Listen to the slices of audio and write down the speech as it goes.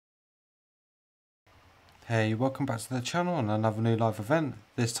Hey, welcome back to the channel on another new live event.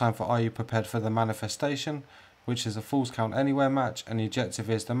 This time for Are You Prepared for the Manifestation, which is a Falls Count Anywhere match, and the objective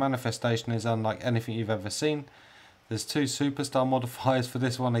is the manifestation is unlike anything you've ever seen. There's two superstar modifiers for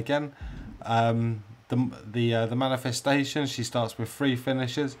this one again. The manifestation, she starts with 3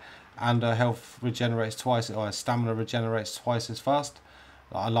 finishes and her health regenerates twice, or her stamina regenerates twice as fast.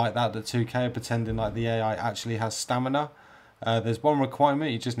 I like that 2K are pretending like the AI actually has stamina. There's one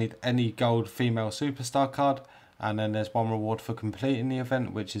requirement, you just need any gold female superstar card, and then there's one reward for completing the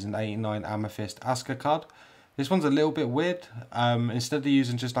event, which is an 89 amethyst Asuka card. This one's a little bit weird. Instead of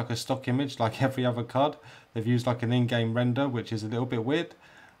using just like a stock image like every other card, they've used like an in-game render, which is a little bit weird.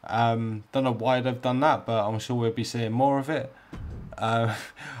 Don't know why they've done that, but I'm sure we'll be seeing more of it.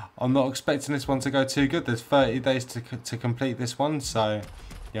 I'm not expecting this one to go too good. There's 30 days to complete this one, so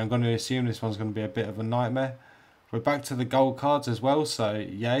yeah, I'm going to assume this one's going to be a bit of a nightmare. We're back to the gold cards as well, so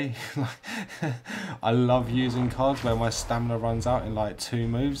yay. I love using cards where my stamina runs out in like 2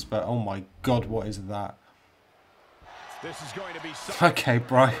 moves, but oh my god, what is that? This is going to be okay,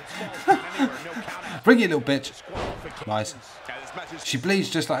 bro. Bring it, little bitch. Nice. She bleeds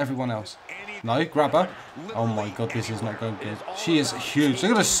just like everyone else. No, grab her. Oh my god, this is not going good. She is huge.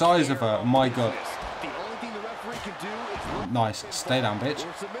 Look at the size of her. Oh my god. Nice. Stay down, bitch.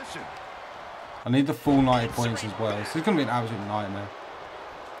 I need the full 90 points as well. This is going to be an absolute nightmare.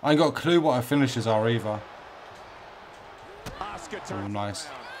 I ain't got a clue what her finishes are either. Oh, nice.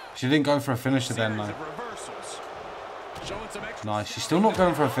 She didn't go for a finisher then, though. Nice. She's still not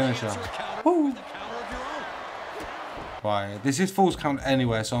going for a finisher. Woo. Right. This is Falls Count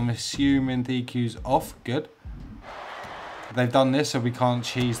Anywhere, so I'm assuming DQ's off. Good. They've done this so we can't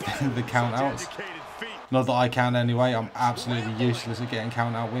cheese the count outs. Not that I can anyway. I'm absolutely useless at getting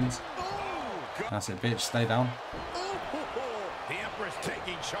count out wins. That's it, bitch. Stay down. The Empress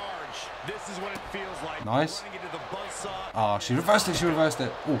taking charge. This is what it feels like. Nice. Oh, she reversed it. She reversed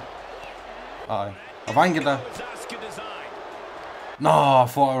it. Ooh. Uh-oh. I've angered her. No, I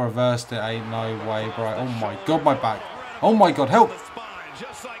thought I reversed it. Ain't no way, bro. Oh my god, my back. Oh my god, help.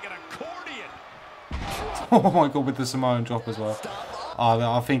 Oh my god, with the Samoan drop as well. Oh,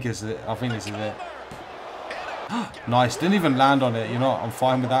 I think it's it. I think this is it. Nice. Didn't even land on it. You know what? I'm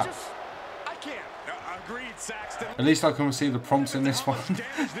fine with that. At least I can see the prompts in this one. You got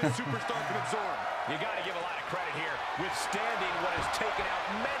to give a lot of credit here, withstanding what has taken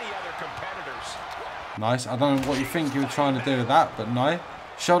out many other competitors. Nice. I don't know what you think you were trying to do with that, but no.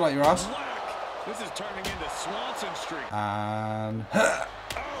 Show like your ass. This is turning into Swanson Street. And oh,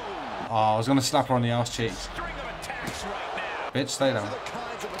 I was gonna slap her on the ass cheeks. Bitch, stay down.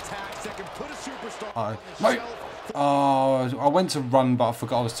 Uh-oh. No. Oh, I went to run, but I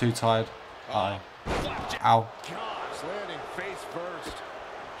forgot I was too tired. Uh-oh. Ow.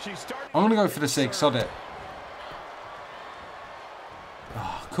 I'm gonna go for the 6, sod it.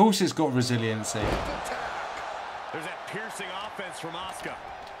 Oh, of course it's got resiliency. There's that piercing offense from Asuka.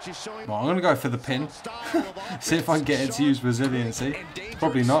 Well, I'm gonna go for the pin. See if I can get it to use resiliency.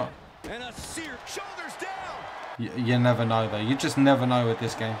 Probably not. You never know though. You just never know with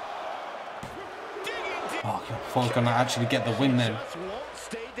this game. Oh, I thought I was gonna actually get the win then.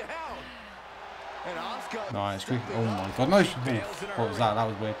 Nice. Oh my god, no. What was that? That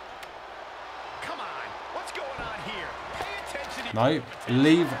was weird. No,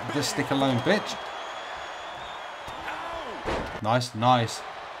 leave the stick alone, bitch. Nice, nice.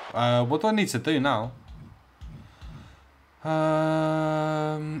 What do I need to do now?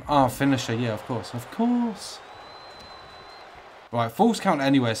 Finisher, yeah, of course, of course. Right, Falls Count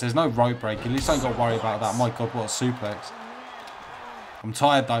Anywhere, so there's no rope break. At least I ain't got to worry about that. My god, what a suplex. I'm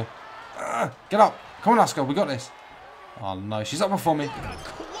tired though. Get up. Come on, Asuka, we got this. Oh no, she's up before me.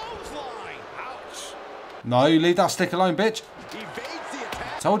 No, leave that stick alone, bitch.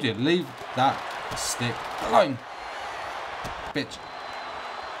 Told you, leave that stick alone. Bitch.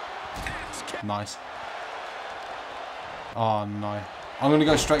 Nice. Oh no. I'm going to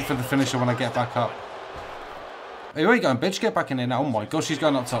go straight for the finisher when I get back up. Hey, where you going, bitch? Get back in there now. Oh my god, she's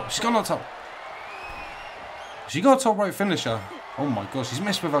going up top. She's going up top. She got a top right finisher. Oh my god, she's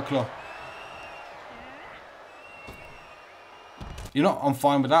missed with her claw. You know, I'm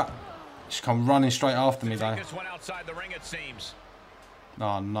fine with that. She's come running straight after me though.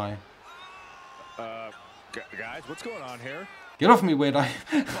 Oh no. Guys, what's going on here? Get off me, weirdo.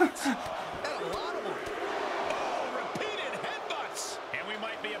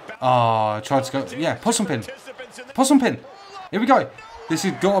 Oh, I tried to go. Yeah, possum pin. Possum pin. Here we go. This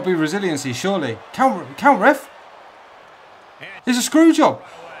has got to be resiliency, surely. Count, ref. It's a screw job.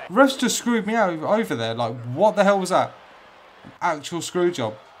 Ref's just screwed me out over there. Like, what the hell was that? Actual screw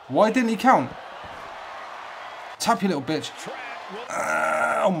job. Why didn't he count? Tap, you little bitch.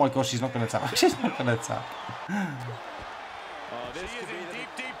 Oh my gosh, she's not going to tap. She's not going to tap.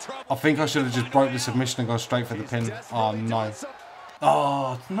 I think I should have just broke the submission and gone straight for the pin. Oh, no.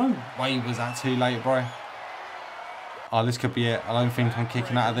 Oh, no way was that too late, bro. Oh, this could be it. I don't think I'm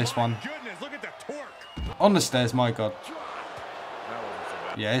kicking out of this one. On the stairs, my God.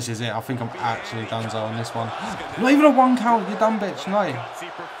 Yeah, this is it. I think I'm actually donezo on this one. Not even a 1 count, you dumb bitch. No.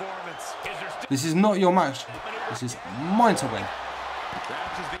 This is not your match. This is mine to win.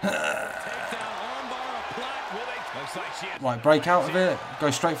 Right, break out of it.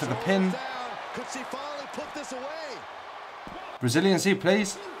 Go straight for the pin. Resiliency,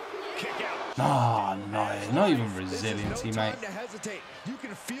 please. Oh, no. Not even resiliency, mate.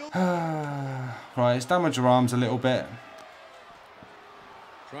 Right, let's damage her arms a little bit.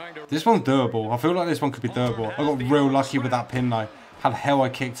 This one's doable. I feel like this one could be doable. I got real lucky with that pin, though. How the hell I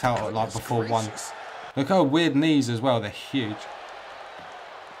kicked out like before one. Look at her weird knees as well. They're huge.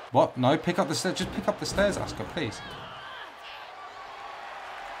 What? No, pick up the stairs. Just pick up the stairs, Asuka, please.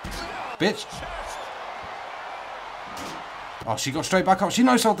 Bitch. Oh, she got straight back up. She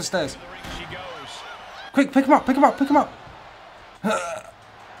no-sold the stairs. Quick, pick him up, pick him up, pick him up.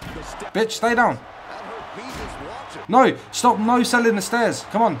 Bitch, stay down. No, stop no-selling the stairs.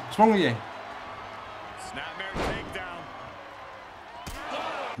 Come on, what's wrong with you?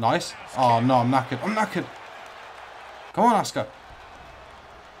 Nice. Oh, no, I'm knackered. I'm knackered. Come on, Asuka.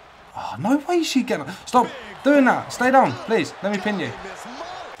 Oh, no way she getting... Stop doing that. Stay down, please. Let me pin you.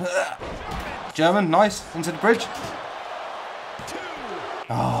 German, nice. Into the bridge.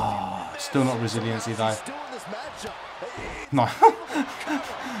 Oh, still not resiliency, though. No.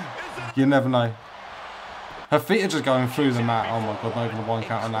 You never know. Her feet are just going through the mat. Oh, my God, not even a 1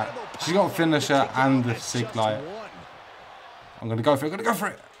 count on that. She's got a finisher and the sig light. I'm going to go for it. I'm going to go for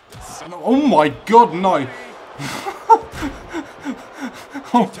it. Oh, my God, no.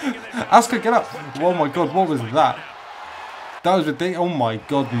 Oh, Asuka, get up. Oh, my God, what was that? That was ridiculous. Oh, my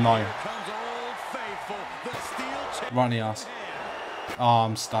God, no. Right in the ass. Oh,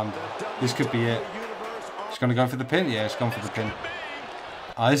 I'm stunned. This could be it. She's going to go for the pin? Yeah, she's gone for the pin.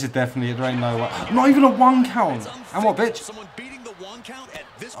 Oh, this is definitely it. There ain't no way. Not even a 1 count. And what, bitch?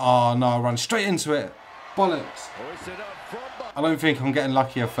 Oh, no, I run straight into it. Bollocks. I don't think I'm getting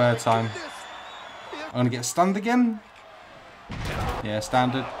lucky a third time. I'm going to get stunned again. Yeah,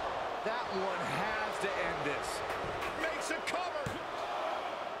 standard.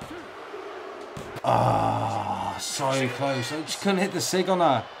 Ah, so close. I just couldn't hit the sig on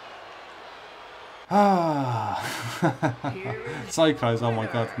her. Ah, so close. Oh my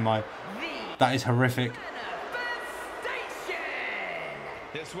God, no. That is horrific.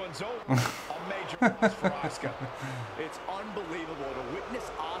 This one's over. A major loss for Asuka. It's unbelievable to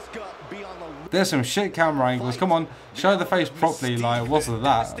witness Asuka be on the... There's some shit camera angles. Come on, show the face properly. Like, what's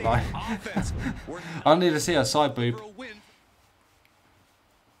that? Like, I don't need to see her side boob.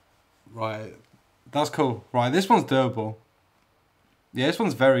 Right, that's cool. Right, this one's doable. Yeah, this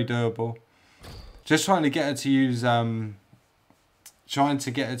one's very doable. Just trying to get her to use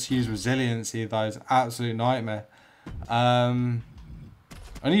resiliency though is an absolute nightmare.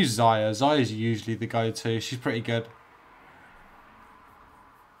 I use Zaya. Zaya's usually the go-to. She's pretty good.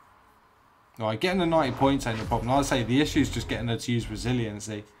 Right, getting the 90 points ain't the problem. Like I say, the issue is just getting her to use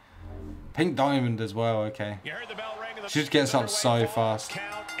resiliency. Pink Diamond as well, okay. She just gets up so fast.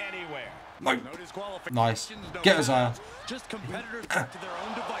 No. Nice. Get her, Zaya.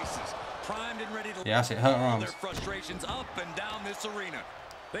 Yeah, that's it. Hurt her arms.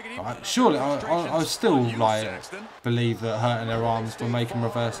 Right, surely, I still like believe that hurting her arms will make him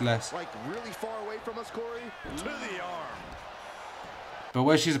reverse less. But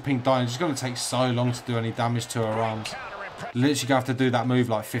where she's a pink diamond, she's going to take so long to do any damage to her arms. Literally going to have to do that move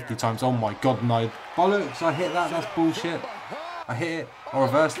like 50 times. Oh my God, no. Bollocks, I hit that. That's bullshit. I hit it. I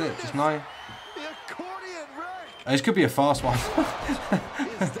reversed it. Just no. This could be a fast one.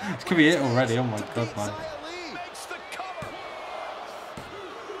 This could be it already. Oh my God, man.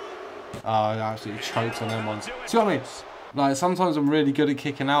 Oh, I absolutely choked on them ones. See what I mean? Like, sometimes I'm really good at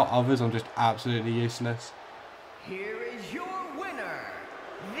kicking out, others I'm just absolutely useless. Here is your winner,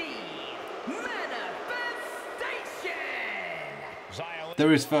 the Manifestation!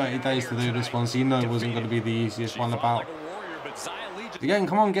 There is 30 days to do this one, so you know it wasn't going to be the easiest one about. Again,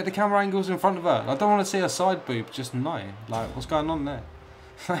 come on, get the camera angles in front of her. I don't want to see her side boob, just no. Like, what's going on there?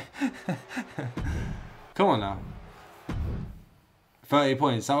 Come on now. 30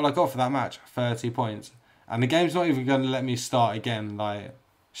 points. That's all I got for that match. 30 points. And the game's not even going to let me start again. Like,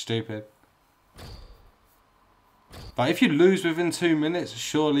 stupid. But if you lose within 2 minutes,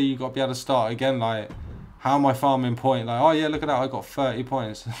 surely you got to be able to start again. Like, How am I farming point? Like, oh yeah, look at that, I got 30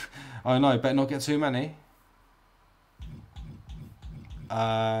 points. Oh no, better not get too many.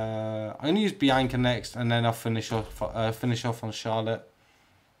 I'm gonna use Bianca next, and then I'll finish off on Charlotte.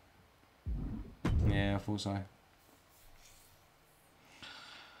 Yeah, I thought so.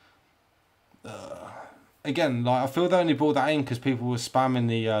 Again, like I feel they only brought that in because people were spamming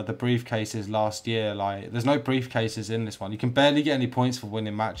the briefcases last year. Like, there's no briefcases in this one. You can barely get any points for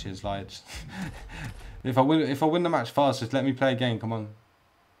winning matches. Like, just if I win the match fast, just let me play a game. Come on.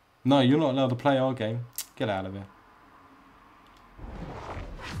 No, you're not allowed to play our game. Get out of here.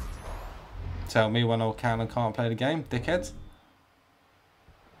 Tell me when I can and can't play the game, dickheads.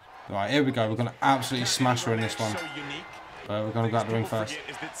 Right, here we go. We're gonna absolutely smash her in this one. But we're gonna go out the ring first.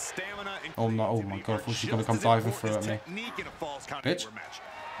 Oh no! Oh my god! I thought she was gonna come diving through at me. Bitch.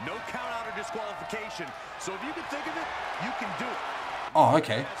 No count out or disqualification. So if you can think of it, you can do it. Oh,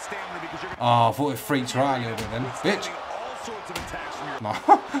 okay. Oh, I thought it freaked her out a little bit then. Bitch. No.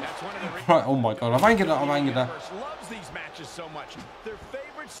 Right, oh my god. I've angered her. I've angered her.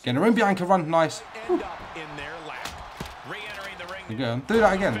 Get her in, Bianca, run. Nice. You go. Do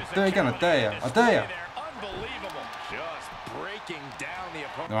that again. Do it again. I dare you. I dare you.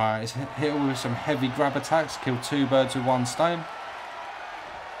 Alright, it's hit her with some heavy grab attacks. Kill 2 birds with 1 stone.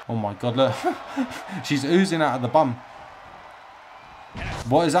 Oh my god, look. She's oozing out of the bum.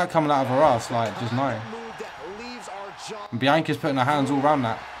 What is that coming out of her ass? Like, just no. And Bianca's putting her hands all around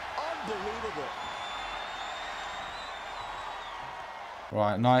that.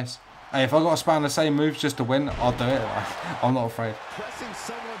 Right, nice. Hey, if I got to spam the same moves just to win, I'll do it. I'm not afraid.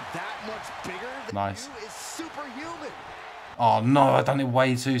 Nice. Oh no, I done it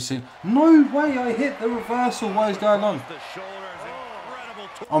way too soon. No way, I hit the reversal. What is going on?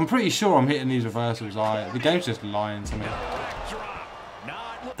 I'm pretty sure I'm hitting these reversals. The game's just lying to me.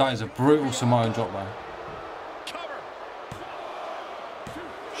 That is a brutal Samoan drop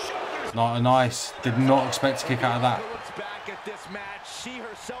though. Nice. Did not expect to kick out of that.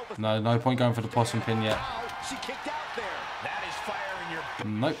 No point going for the possum pin yet.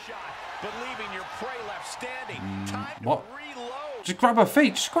 Nope. What? Just grab her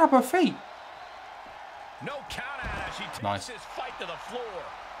feet. Just grab her feet. Nice.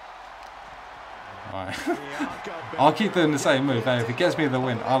 Right. I'll keep doing the same move. Hey, if it gets me the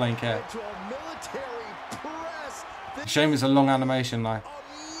win, I don't care. Shame it's a long animation though.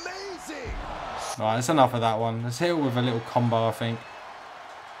 Right, that's enough of that one. Let's hit it with a little combo, I think.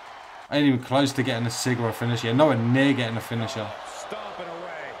 I ain't even close to getting a sig or a finisher. Yeah, nowhere near getting a finisher.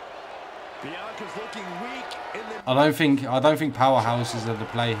 I don't think powerhouses are the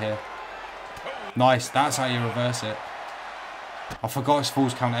play here. Nice, that's how you reverse it. I forgot it's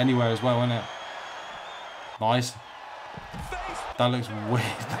falls count anywhere as well, isn't it? Nice. That looks weird.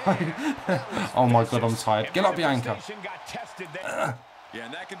 Oh my god, I'm tired. Get up, Bianca.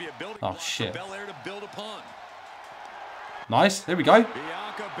 Oh shit. Nice, there we go.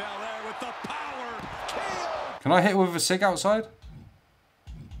 Can I hit with a sig outside?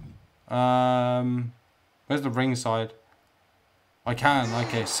 Where's the ring side? I can,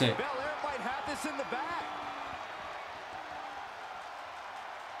 okay, sick.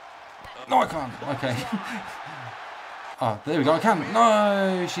 No, I can't. Okay. Oh, there we go. I can.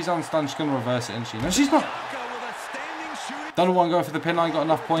 No, she's unstunned. She's going to reverse it, isn't she? No, she's not. Don't know why I'm going for the pin. I ain't got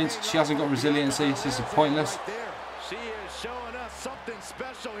enough points. She hasn't got resiliency. This is pointless. She is showing us something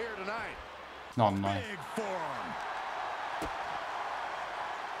special here tonight. Oh, no.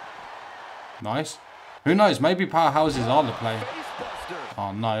 Nice. Who knows? Maybe powerhouses are the play.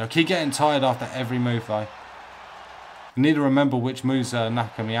 Oh, no. I keep getting tired after every move, though. I need to remember which moves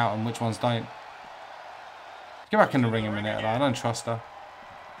knock me out and which ones don't. Get back in the ring a minute. I don't trust her.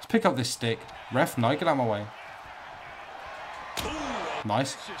 Let's pick up this stick. Ref, no, get out of my way.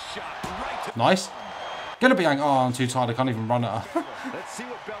 Nice. Nice. Get a Bianca. Oh, I'm too tired. I can't even run at her.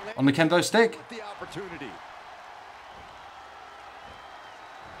 On the kendo stick.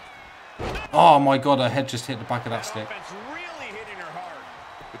 Oh my god, her head just hit the back of that stick.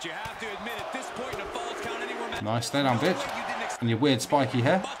 Nice, stay down, bitch. And your weird spiky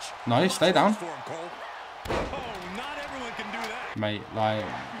hair. Nice, stay down. Mate, like,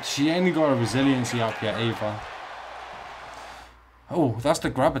 she ain't got a resiliency up yet either. Oh, that's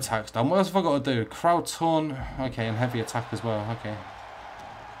the grab attacks done. What else have I got to do? Crowd taunt. Okay, and heavy attack as well. Okay.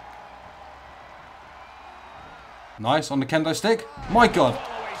 Nice, on the kendo stick. My god.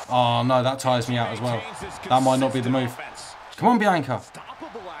 Oh no, that tires me out as well. That might not be the move. Come on, Bianca.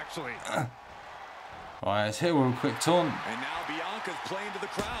 Alright, let's hit her with a quick taunt.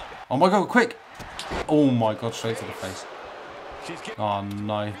 Oh my god, quick. Oh my god, straight to the face. Oh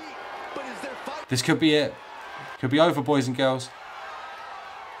no. This could be it. Could be over, boys and girls.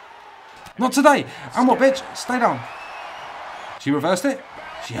 Not today. And what, bitch? Stay down. She reversed it?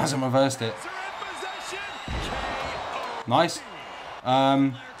 She hasn't reversed it. Nice.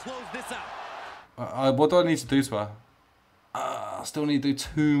 What do I need to do to her? I still need to do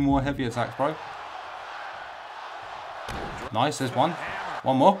 2 more heavy attacks, bro. Nice, there's one.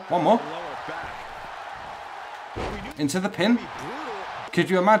 One more, one more. Into the pin. Could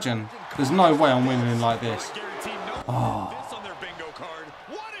you imagine? There's no way I'm winning like this. Oh.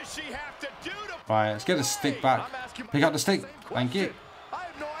 Right, let's get the stick back. Pick up the stick. Thank you.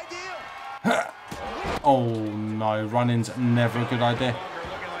 Oh no, running's never a good idea.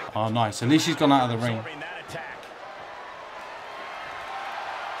 Oh nice, at least she's gone out of the ring.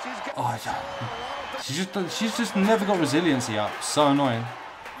 Oh, she's just never got resiliency up. So annoying.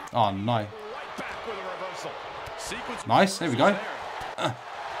 Oh no. Nice, there we go.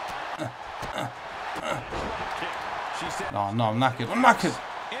 Oh no, I'm knackered. I'm knackered.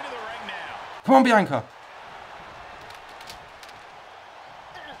 Come on, Bianca.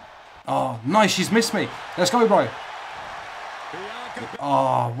 Oh, nice, she's missed me. Let's go, bro.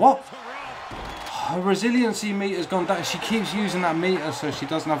 Oh, what? Her resiliency meter's gone down. She keeps using that meter, so she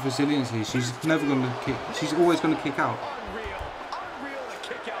doesn't have resiliency. She's never going to kick. She's always going to kick out.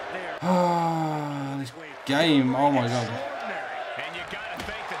 This game. Oh my god.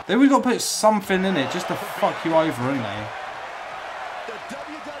 Then we've got to put something in it just to fuck you over, isn't they?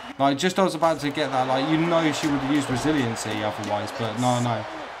 Like, just I was about to get that, like, you know she would have used resiliency otherwise, but no.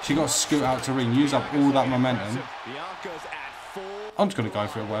 She got to scoot out to ring, use up all that momentum. I'm just going to go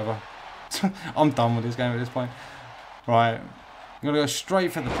for it, whatever. I'm done with this game at this point. Right. I'm going to go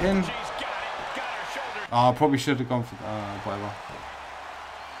straight for the pin. Oh, I probably should have gone for whatever.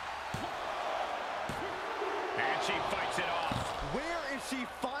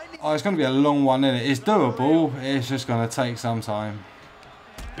 Oh, it's going to be a long one, isn't it? It's doable. It's just going to take some time.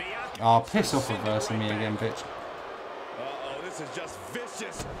 Oh, piss off reversing me again, bitch. This is just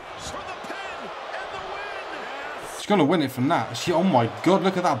vicious. For the pin and the win. She's going to win it from that. Oh my god,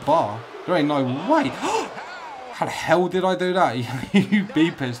 look at that bar. There ain't no way. How the hell did I do that? You'd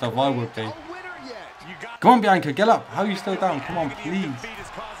be pissed off, I would be. Come on, Bianca, get up. How are you still down? Come on, please.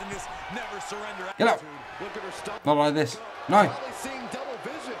 Get up. Not like this. No.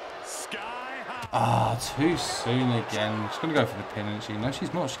 Ah, too soon again. She's going to go for the pin, isn't she? No,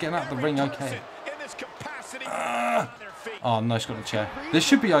 she's not. She's getting out of the ring, okay. Oh, no, she's got the chair. This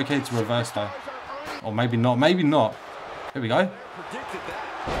should be okay to reverse, though. Or maybe not. Maybe not. Here we go.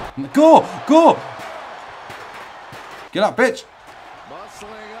 Go! Go! Get up, bitch.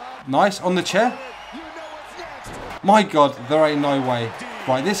 Nice. On the chair. My god, there ain't no way.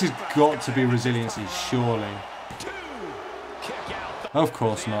 Right, this has got to be resiliency, surely. Of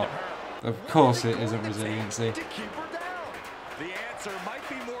course not. Of course it isn't resiliency.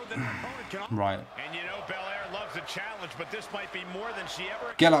 Right.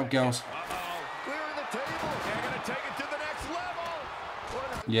 Get up, girls.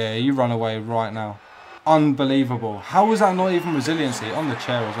 Yeah, you run away right now. Unbelievable. How is that not even resiliency? On the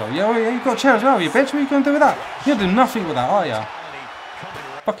chair as well. Yeah, you've got a chair as well, you bitch. What are you going to do with that? You're going to do nothing with that, are you?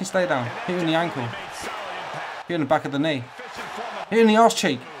 Fucking stay down. Hit you in the ankle. Hit you in the back of the knee. Hit you in the arse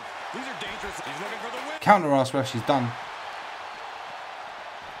cheek. Counter ass ref, she's done.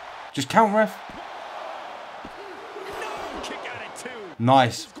 Just count ref.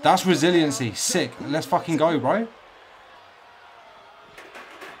 Nice. That's resiliency. Sick. Let's fucking go, bro.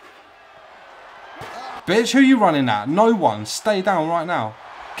 Bitch, who are you running at? No one. Stay down right now.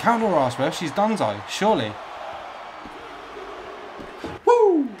 Counter ass ref, she's donezo. Surely.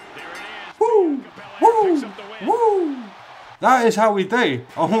 Woo! Woo! Woo! Woo! That is how we do.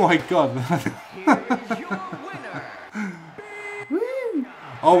 Oh my god.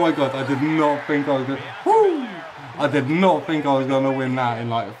 Oh my god, I did not think I was going to... I did not think I was going to win that in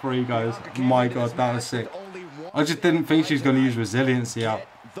like 3 goes. My god, that was sick. I just didn't think she was going to use resiliency up.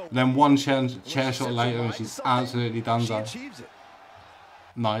 Then one chair shot later and she's absolutely done so.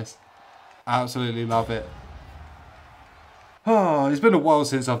 Nice. Absolutely love it. Oh, it's been a while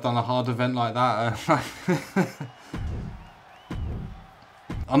since I've done a hard event like that.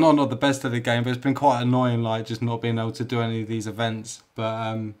 I'm not the best at the game, but it's been quite annoying, like, just not being able to do any of these events.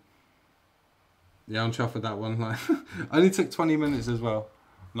 But, yeah, I'm chuffed with that one. Like, only took 20 minutes as well.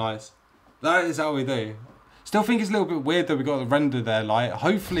 Nice. That is how we do. Still think it's a little bit weird that we got the render there. Like,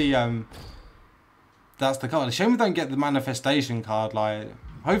 hopefully, that's the card. A shame we don't get the manifestation card. Like,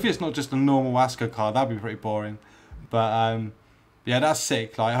 hopefully it's not just a normal Asuka card. That'd be pretty boring. But, yeah, that's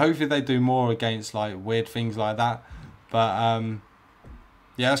sick. Like, hopefully they do more against, like, weird things like that. But,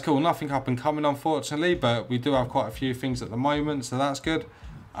 yeah, that's cool. Nothing up and coming, unfortunately, but we do have quite a few things at the moment, so that's good.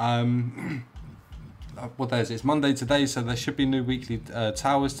 What day is it? It's Monday today, so there should be new weekly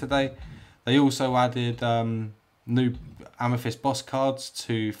towers today. They also added new Amethyst boss cards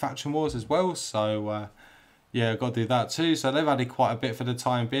to Faction Wars as well, so yeah, I've got to do that too. So they've added quite a bit for the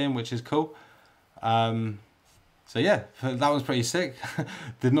time being, which is cool. So yeah, that was pretty sick.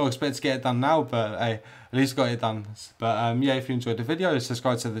 Did not expect to get it done now, but hey, at least got it done. But yeah, if you enjoyed the video,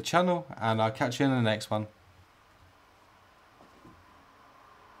 subscribe to the channel, and I'll catch you in the next one.